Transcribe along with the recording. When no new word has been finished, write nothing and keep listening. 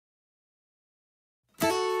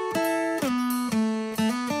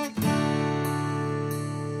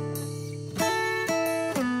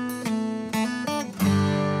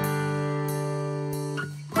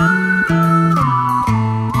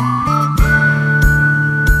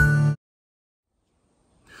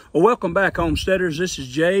Well, welcome back, homesteaders. This is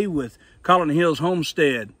Jay with Colony Hills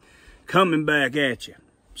Homestead coming back at you.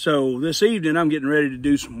 So this evening I'm getting ready to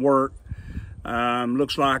do some work.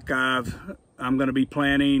 Looks like I'm going to be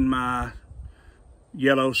planting my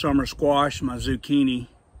yellow summer squash, my zucchini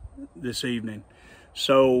this evening.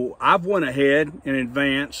 So I've went ahead in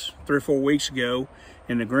advance 3 or 4 weeks ago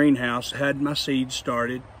in the greenhouse, had my seeds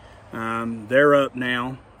started. They're up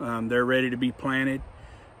now. They're ready to be planted.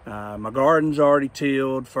 My garden's already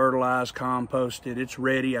tilled, fertilized, composted. It's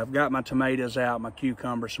ready. I've got my tomatoes out, my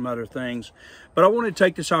cucumbers, some other things. But I wanted to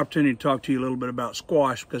take this opportunity to talk to you a little bit about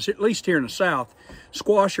squash, because at least here in the South,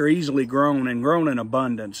 squash are easily grown and grown in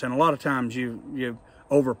abundance. And a lot of times you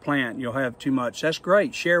overplant, you'll have too much. That's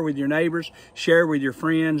great. Share with your neighbors, share with your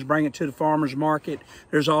friends, bring it to the farmer's market.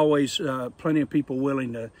 There's always plenty of people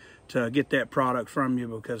willing to get that product from you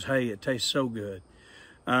because, hey, it tastes so good.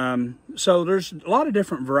 So there's a lot of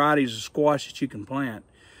different varieties of squash that you can plant.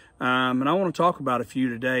 And I want to talk about a few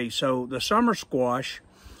today. So the summer squash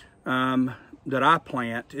that I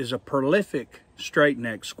plant is a prolific straight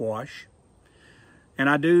neck squash. And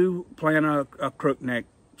I do plant a crook neck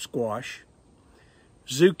squash.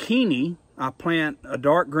 Zucchini, I plant a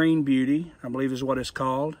dark green beauty, I believe is what it's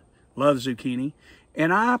called. Love zucchini.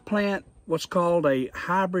 And I plant what's called a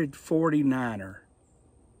hybrid 49er.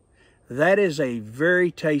 That is a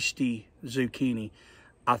very tasty zucchini.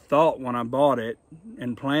 I thought when I bought it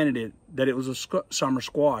and planted it that it was a summer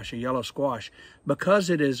squash, a yellow squash, because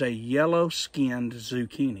it is a yellow-skinned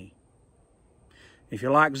zucchini. If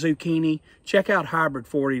you like zucchini, check out hybrid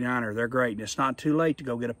 49er. They're great, and it's not too late to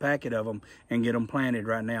go get a packet of them and get them planted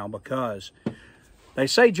right now, because they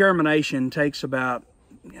say germination takes about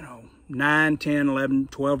 9, 10, 11,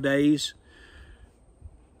 12 days.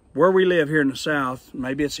 Where we live here in the South,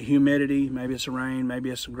 maybe it's the humidity, maybe it's the rain, maybe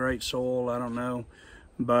it's the great soil, I don't know.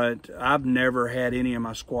 But I've never had any of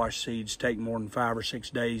my squash seeds take more than 5 or 6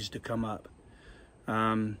 days to come up,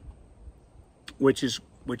 which is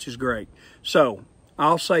great. So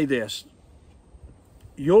I'll say this.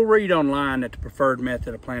 You'll read online that the preferred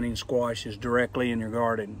method of planting squash is directly in your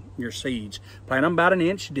garden, your seeds. Plant them about 1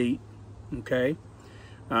 inch deep, okay?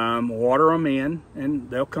 Water them in and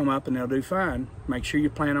they'll come up and they'll do fine. Make sure you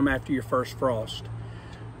plant them after your first frost.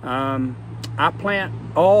 I plant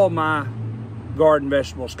all my garden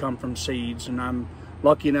vegetables come from seeds, and I'm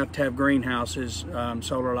lucky enough to have greenhouses,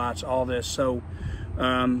 solar lights, all this. So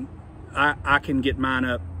I can get mine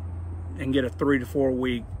up and get a 3 to 4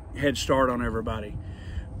 week head start on everybody.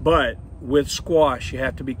 But with squash, you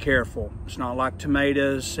have to be careful. It's not like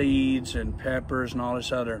tomatoes, seeds, and peppers and all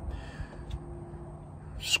this other.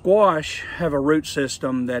 Squash have a root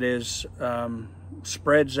system that is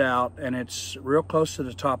spreads out, and it's real close to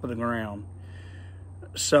the top of the ground.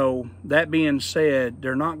 So that being said,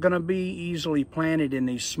 they're not going to be easily planted in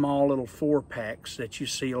these small little 4-packs that you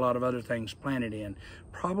see a lot of other things planted in.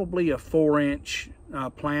 Probably a 4-inch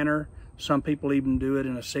planter. Some people even do it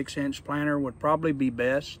in a 6-inch planter would probably be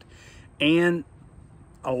best. And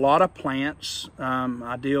a lot of plants,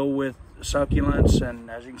 I deal with succulents,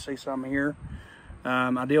 and as you can see some here,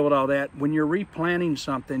 I deal with all that. When you're replanting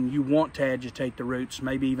something, you want to agitate the roots,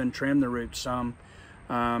 maybe even trim the roots some.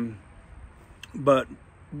 But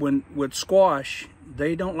with squash,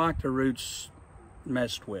 they don't like the roots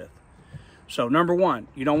messed with. So number one,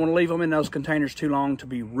 you don't want to leave them in those containers too long to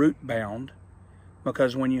be root bound,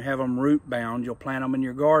 because when you have them root bound, you'll plant them in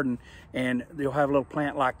your garden and you'll have a little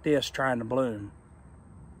plant like this trying to bloom.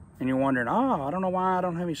 And you're wondering, oh, I don't know why I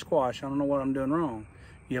don't have any squash. I don't know what I'm doing wrong.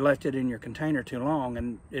 You left it in your container too long,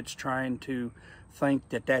 and it's trying to think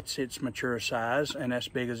that that's its mature size and as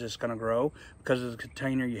big as it's going to grow because of the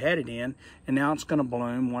container you had it in, and now it's going to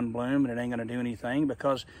bloom one bloom and it ain't going to do anything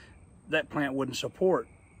because that plant wouldn't support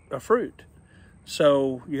a fruit.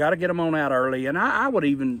 So you got to get them on out early. And I would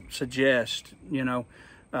even suggest,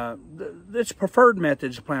 it's preferred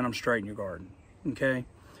methods to plant them straight in your garden, okay?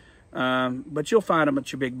 But you'll find them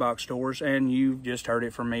at your big box stores, and you just heard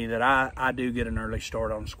it from me that I do get an early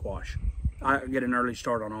start on squash. I get an early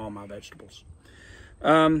start on all my vegetables.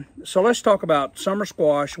 So let's talk about summer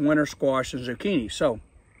squash, winter squash, and zucchini. So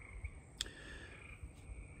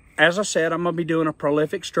as I said, I'm going to be doing a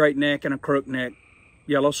prolific straight neck and a crook neck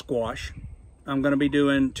yellow squash. I'm going to be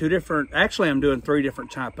doing I'm doing 3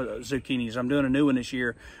 different types of zucchinis. I'm doing a new one this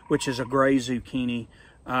year, which is a gray zucchini.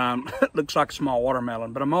 It looks like a small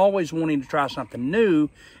watermelon, but I'm always wanting to try something new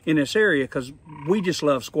in this area because we just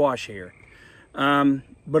love squash here.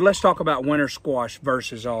 But let's talk about winter squash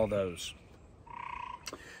versus all those.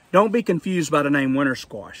 Don't be confused by the name winter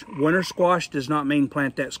squash. Winter squash does not mean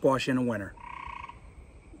plant that squash in the winter.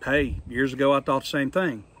 Hey, years ago I thought the same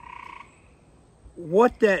thing.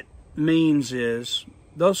 what that means is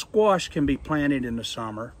those squash can be planted in the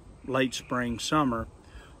summer, late spring, summer,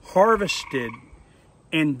 harvested,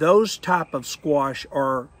 and those type of squash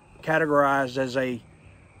are categorized as a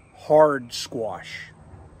hard squash.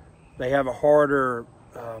 They have a harder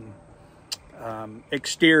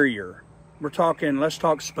exterior. Let's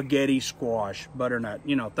talk spaghetti squash, butternut,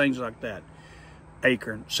 you know, things like that,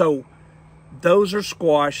 acorn. So those are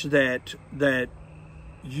squash that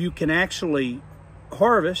you can actually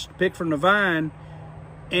harvest, pick from the vine,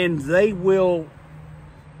 and they will,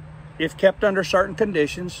 if kept under certain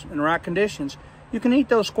conditions and right conditions, you can eat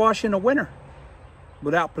those squash in the winter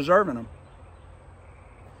without preserving them.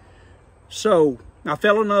 So I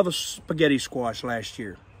fell in love with spaghetti squash last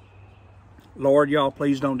year. Lord, y'all,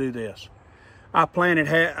 please don't do this. I planted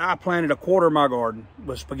a quarter of my garden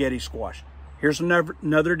with spaghetti squash. Here's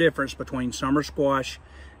another difference between summer squash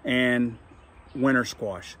and winter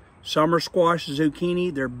squash. Summer squash,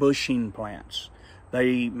 zucchini, they're bushing plants.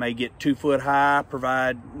 They may get 2 foot high,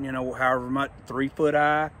 provide, you know, however much, 3 foot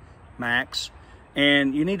high max.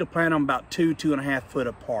 And you need to plant them about 2.5 foot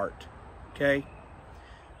apart, okay?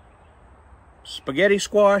 Spaghetti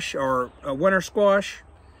squash or a winter squash,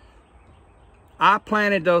 I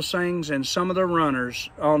planted those things, and some of the runners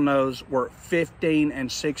on those were 15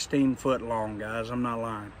 and 16 foot long, guys. I'm not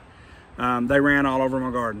lying. They ran all over my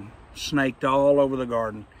garden, snaked all over the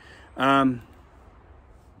garden.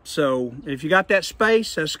 So if you got that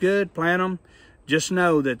space, that's good. Plant them. Just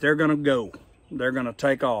know that they're going to go. They're going to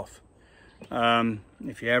take off.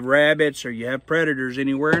 If you have rabbits or you have predators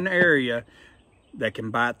anywhere in the area that can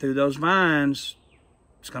bite through those vines,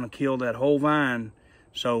 it's going to kill that whole vine.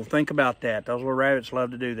 So think about that. Those little rabbits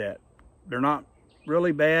love to do that. They're not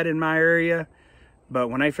really bad in my area, but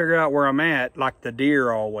when they figure out where I'm at, like the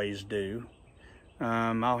deer always do,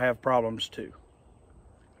 I'll have problems too.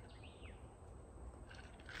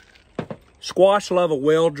 Squash love a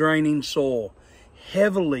well-draining soil,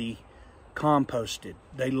 heavily composted.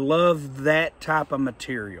 They love that type of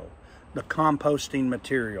material, the composting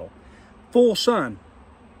material. Full sun.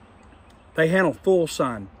 They handle full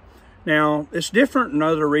sun. Now, it's different in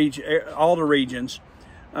other all the regions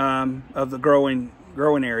of the growing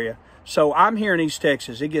area. So I'm here in East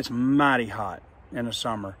Texas. It gets mighty hot in the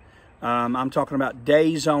summer. I'm talking about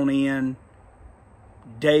days on end,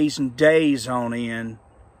 days and days on end,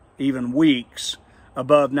 even weeks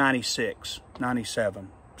above 96, 97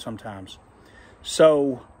 sometimes.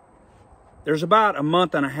 So there's about a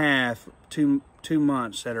month and a half, two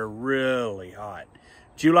months that are really hot.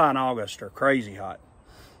 July and August are crazy hot.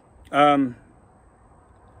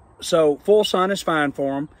 So full sun is fine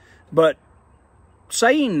for them. But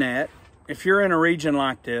saying that, if you're in a region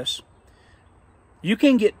like this, you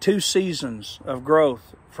can get 2 seasons of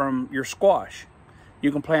growth from your squash.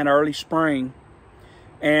 You can plant early spring,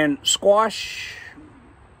 and squash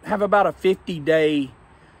have about a 50 days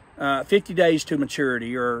to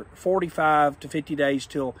maturity, or 45 to 50 days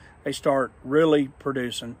till they start really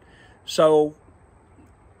producing. So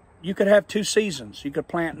you could have 2 seasons. You could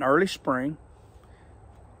plant in early spring,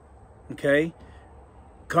 okay?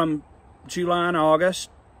 Come July and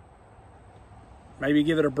August, maybe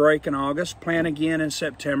give it a break in August, plant again in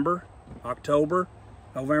September, October,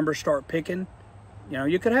 November, start picking. You know,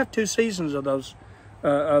 you could have 2 seasons of those,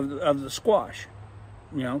 of the squash.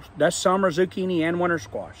 You know, that's summer zucchini and winter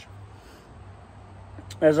squash.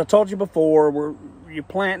 As I told you before, if you're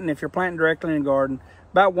planting directly in the garden,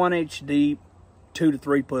 about 1 inch deep, 2 to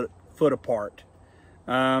 3 foot apart.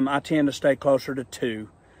 I tend to stay closer to 2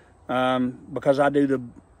 because I do the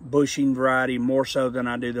bushing variety more so than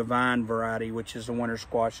I do the vine variety, which is the winter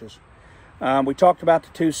squashes. We talked about the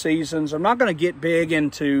 2 seasons. I'm not going to get big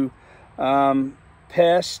into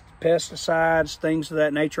pesticides, things of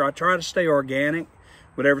that nature. I try to stay organic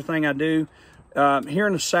with everything I do. Here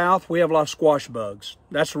in the South, we have a lot of squash bugs.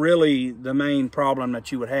 That's really the main problem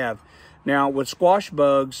that you would have. Now, with squash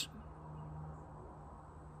bugs,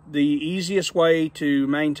 the easiest way to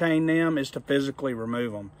maintain them is to physically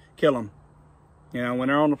remove them, kill them. You know, when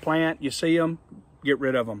they're on the plant, you see them, get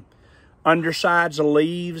rid of them. Undersides of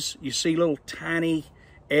leaves, you see little tiny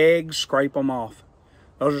eggs, scrape them off.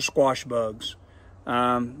 Those are squash bugs.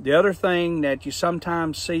 The other thing that you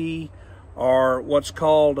sometimes see are what's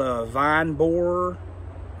called a vine borer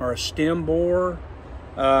or a stem borer.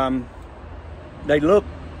 They look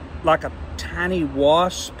like a tiny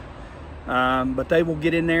wasp, but they will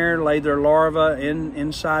get in there, lay their larvae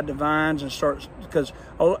inside the vines and start, because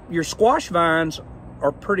your squash vines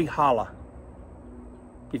are pretty hollow.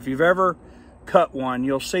 If you've ever cut one,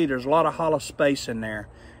 you'll see there's a lot of hollow space in there,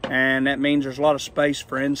 and that means there's a lot of space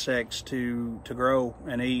for insects to grow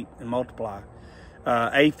and eat and multiply.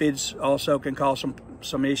 Aphids also can cause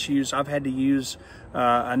some issues. I've had to use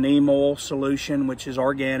a neem oil solution, which is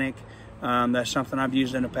organic. That's something I've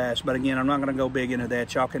used in the past. But again, I'm not going to go big into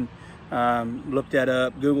that. Y'all can look that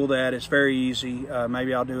up, Google that. It's very easy.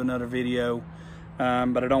 Maybe I'll do another video,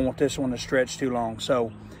 but I don't want this one to stretch too long.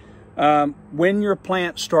 So when your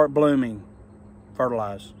plants start blooming,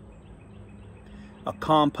 fertilize. A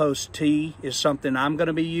compost tea is something I'm going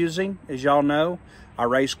to be using. As y'all know, I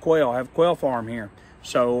raise quail. I have a quail farm here.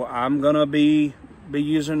 So I'm going to be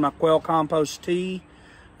using my quail compost tea.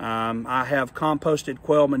 I have composted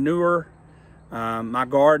quail manure. My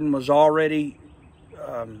garden was already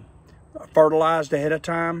fertilized ahead of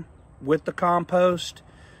time with the compost.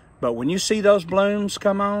 But when you see those blooms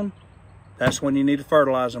come on, that's when you need to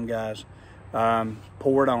fertilize them, guys.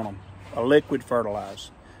 Pour it on them, a liquid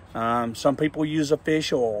fertilize. Some people use a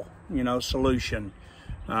fish oil, solution,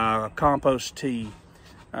 compost tea.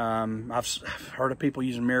 I've heard of people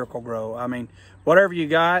using Miracle Grow. I mean, whatever you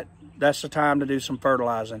got, that's the time to do some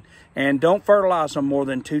fertilizing. And don't fertilize them more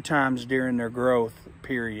than 2 times during their growth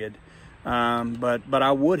period. But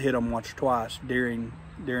I would hit them once or twice during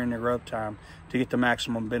their growth time to get the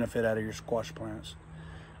maximum benefit out of your squash plants.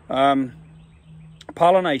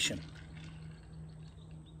 Pollination.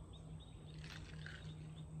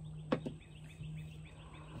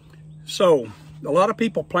 So, a lot of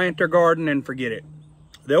people plant their garden and forget it.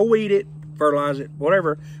 They'll weed it, fertilize it,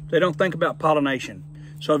 whatever. They don't think about pollination.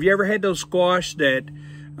 So, have you ever had those squash that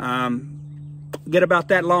get about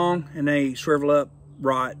that long and they shrivel up,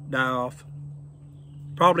 rot, die off?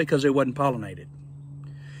 Probably because they wasn't pollinated.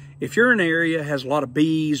 If you're in an area that has a lot of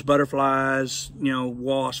bees, butterflies,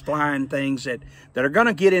 wasps, flying things that are going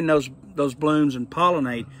to get in those blooms and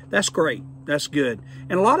pollinate, that's great. That's good.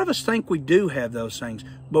 And a lot of us think we do have those things.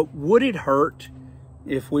 But would it hurt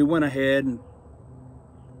if we went ahead and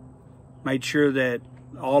made sure that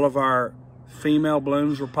all of our female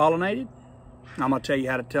blooms were pollinated? I'm going to tell you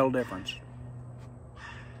how to tell the difference.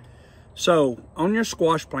 So, on your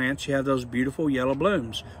squash plants, you have those beautiful yellow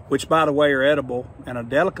blooms, which, by the way, are edible and a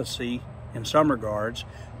delicacy in some regards.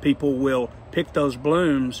 People will pick those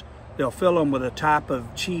blooms. They'll fill them with a type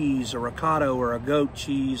of cheese, a ricotta or a goat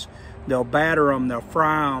cheese. They'll batter them. They'll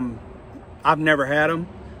fry them. I've never had them.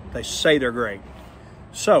 They say they're great.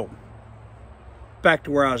 So, back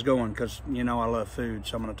to where I was going, because, I love food,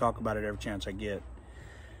 so I'm going to talk about it every chance I get.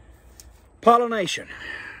 Pollination.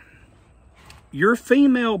 Your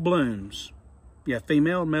female blooms,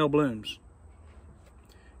 female and male blooms.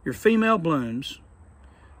 Your female blooms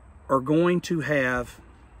are going to have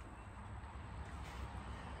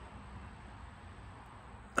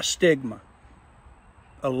a stigma,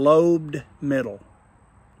 a lobed middle.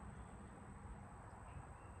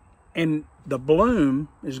 And the bloom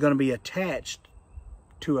is going to be attached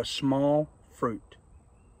to a small fruit.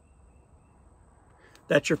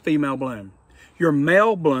 That's your female bloom. Your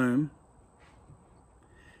male bloom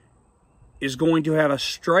is going to have a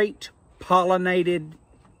straight pollinated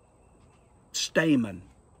stamen,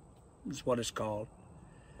 is what it's called.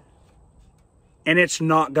 And it's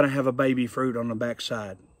not going to have a baby fruit on the back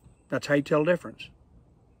side. That's how you tell the difference.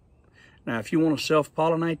 Now, if you want to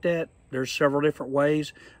self-pollinate that, there's several different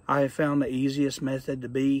ways. I have found the easiest method to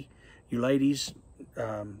be, you ladies,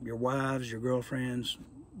 your wives, your girlfriends,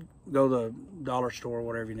 go to the dollar store or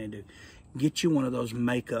whatever you need to do. Get you one of those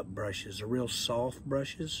makeup brushes, the real soft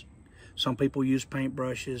brushes. Some people use paint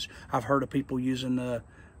brushes. I've heard of people using the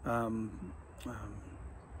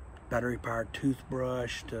battery-powered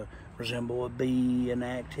toothbrush to resemble a bee in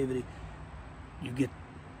activity. You get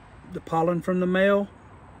the pollen from the male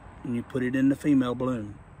and you put it in the female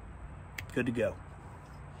bloom. Good to go.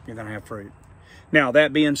 You're going to have fruit. Now,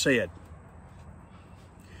 that being said,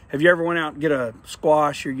 have you ever went out and get a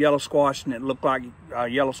squash or yellow squash and it looked like a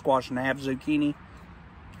yellow squash and a half zucchini?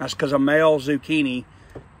 That's because a male zucchini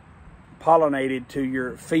pollinated to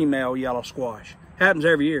your female yellow squash. Happens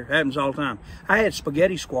every year. Happens all the time. I had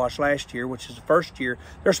spaghetti squash last year, which is the first year.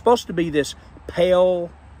 They're supposed to be this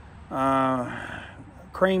pale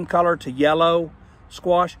cream color to yellow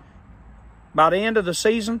squash. By the end of the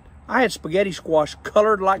season, I had spaghetti squash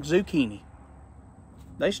colored like zucchini.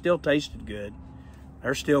 They still tasted good.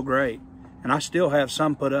 They're still great. And I still have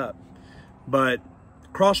some put up. But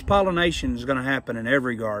cross-pollination is going to happen in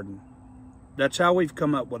every garden. That's how we've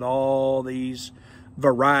come up with all these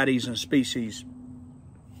varieties and species.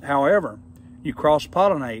 However, you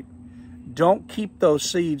cross-pollinate. Don't keep those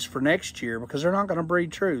seeds for next year because they're not going to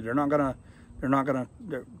breed true. They're not going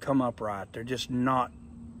to come up right. They're just not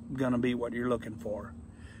going to be what you're looking for.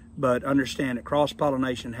 But understand that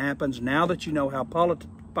cross-pollination happens. Now that you know how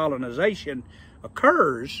pollination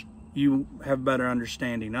occurs, you have a better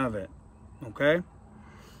understanding of it, okay?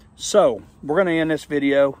 So, we're gonna end this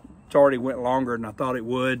video. It's already went longer than I thought it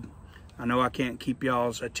would. I know I can't keep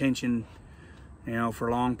y'all's attention, you know, for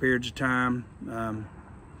long periods of time.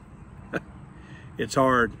 It's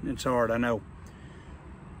hard, I know.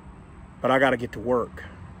 But I gotta get to work.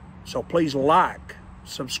 So please like,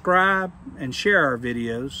 subscribe, and share our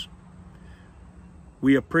videos.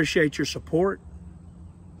 We appreciate your support.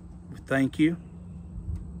 Thank you.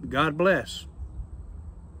 God bless.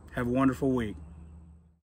 Have a wonderful week.